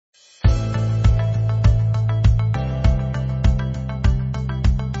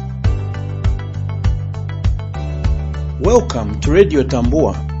Welcome to Radio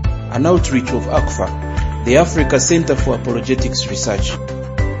Tambua, an outreach of ACFA, the Africa Center for Apologetics Research.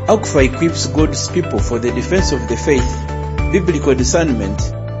 ACFA equips God's people for the defense of the faith, biblical discernment,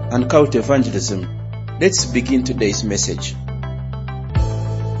 and cult evangelism. Let's begin today's message.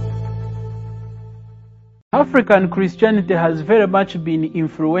 African Christianity has very much been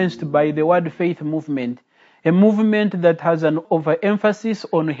influenced by the Word Faith movement, a movement that has an overemphasis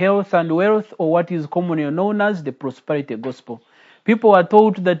on health and wealth, or what is commonly known as the prosperity gospel. People are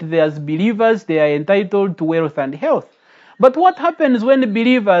told that as believers they are entitled to wealth and health. But what happens when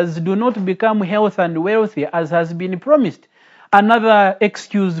believers do not become health and wealthy as has been promised? Another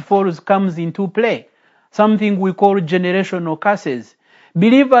excuse comes into play, something we call generational curses.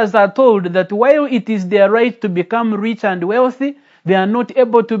 Believers are told that while it is their right to become rich and wealthy, they are not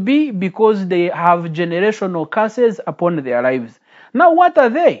able to be because they have generational curses upon their lives. Now what are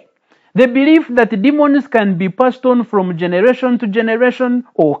they? The belief that demons can be passed on from generation to generation,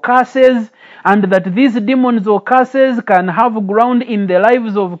 or curses, and that these demons or curses can have ground in the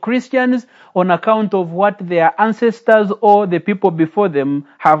lives of Christians on account of what their ancestors or the people before them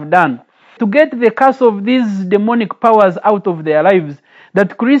have done. To get the curse of these demonic powers out of their lives,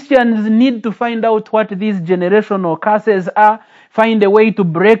 that Christians need to find out what these generational curses are, find a way to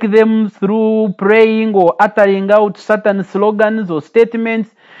break them through praying or uttering out certain slogans or statements,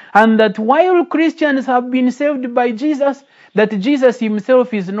 and that while Christians have been saved by Jesus, that Jesus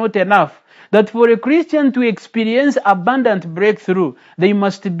himself is not enough. That for a Christian to experience abundant breakthrough, they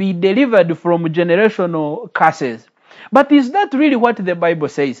must be delivered from generational curses. But is that really what the Bible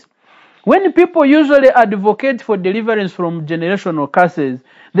says? When people usually advocate for deliverance from generational curses,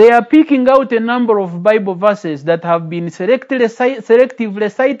 they are picking out a number of Bible verses that have been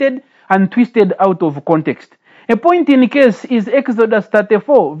selectively cited and twisted out of context. A point in case is Exodus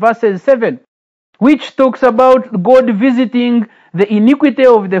 34, verses 7, which talks about God visiting the iniquity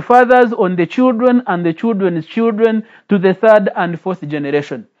of the fathers on the children and the children's children to the third and fourth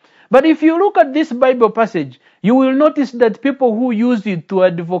generation. But if you look at this Bible passage, you will notice that people who use it to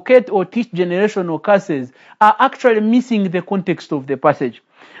advocate or teach generational curses are actually missing the context of the passage.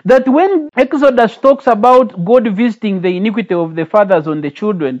 That when Exodus talks about God visiting the iniquity of the fathers on the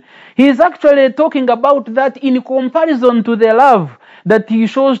children, he is actually talking about that in comparison to the love that he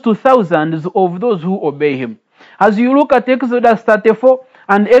shows to thousands of those who obey him. As you look at Exodus 34,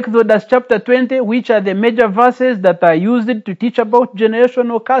 and Exodus chapter 20, which are the major verses that are used to teach about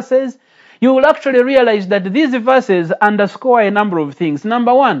generational curses, you will actually realize that these verses underscore a number of things.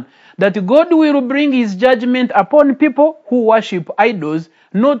 Number one, that God will bring his judgment upon people who worship idols,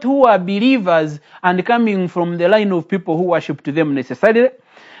 not who are believers and coming from the line of people who worship to them necessarily.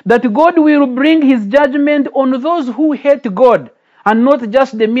 That God will bring his judgment on those who hate God, and not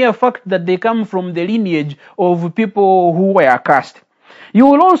just the mere fact that they come from the lineage of people who were cursed. You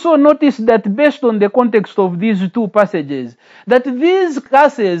will also notice that based on the context of these two passages, that these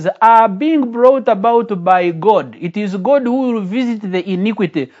curses are being brought about by God. It is God who will visit the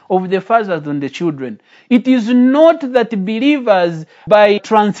iniquity of the fathers and the children. It is not that believers by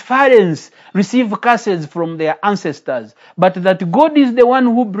transference receive curses from their ancestors, but that God is the one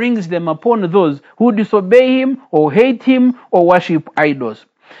who brings them upon those who disobey him or hate him or worship idols.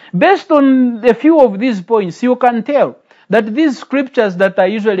 Based on a few of these points, you can tell that these scriptures that are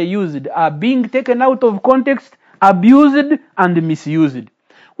usually used are being taken out of context, abused, and misused.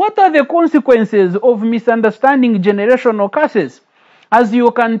 What are the consequences of misunderstanding generational curses? As you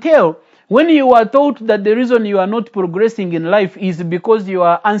can tell, when you are taught that the reason you are not progressing in life is because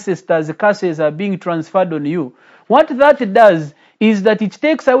your ancestors' curses are being transferred on you, what that does is that it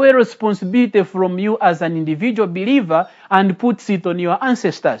takes away responsibility from you as an individual believer and puts it on your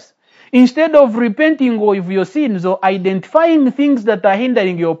ancestors. Instead of repenting of your sins or identifying things that are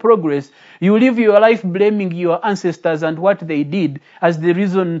hindering your progress, you live your life blaming your ancestors and what they did as the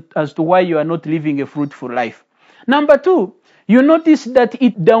reason as to why you are not living a fruitful life. Number two, you notice that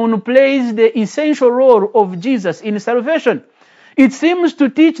it downplays the essential role of Jesus in salvation. It seems to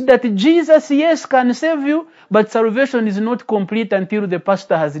teach that Jesus, yes, can save you, but salvation is not complete until the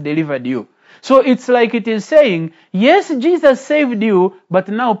pastor has delivered you. So it's like it is saying, yes, Jesus saved you, but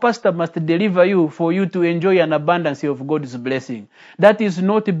now pastor must deliver you for you to enjoy an abundance of God's blessing. That is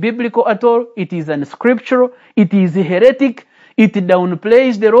not biblical at all. It is unscriptural. It is heretic. It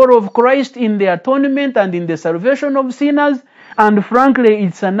downplays the role of Christ in the atonement and in the salvation of sinners. And frankly,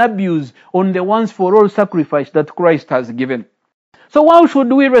 it's an abuse on the once for all sacrifice that Christ has given. So how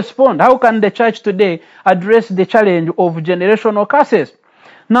should we respond? How can the church today address the challenge of generational curses?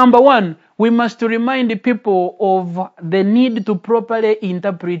 Number one, we must remind people of the need to properly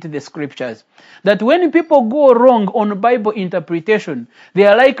interpret the scriptures. That when people go wrong on Bible interpretation, they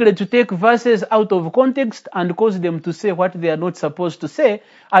are likely to take verses out of context and cause them to say what they are not supposed to say,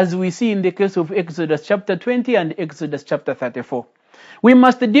 as we see in the case of Exodus chapter 20 and Exodus chapter 34. We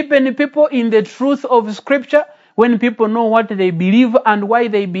must deepen people in the truth of scripture. When people know what they believe and why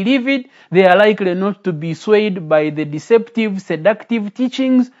they believe it, they are likely not to be swayed by the deceptive, seductive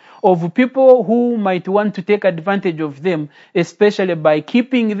teachings of people who might want to take advantage of them, especially by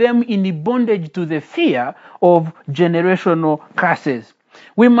keeping them in bondage to the fear of generational curses.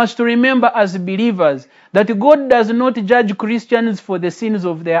 We must remember as believers that God does not judge Christians for the sins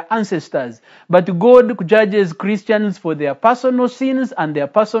of their ancestors, but God judges Christians for their personal sins and their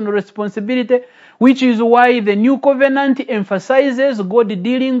personal responsibility, which is why the New Covenant emphasizes God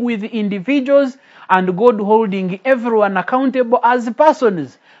dealing with individuals and God holding everyone accountable as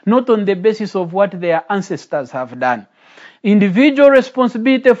persons, not on the basis of what their ancestors have done. Individual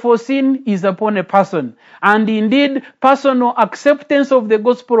responsibility for sin is upon a person, and indeed personal acceptance of the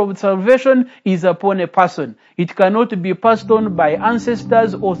gospel of salvation is upon a person. It cannot be passed on by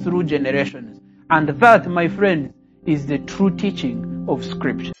ancestors or through generations. And that, my friends, is the true teaching of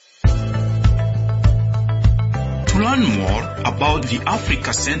Scripture. To learn more about the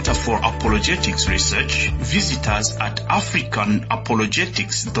Africa Center for Apologetics Research, visit us at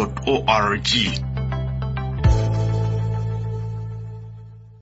africanapologetics.org.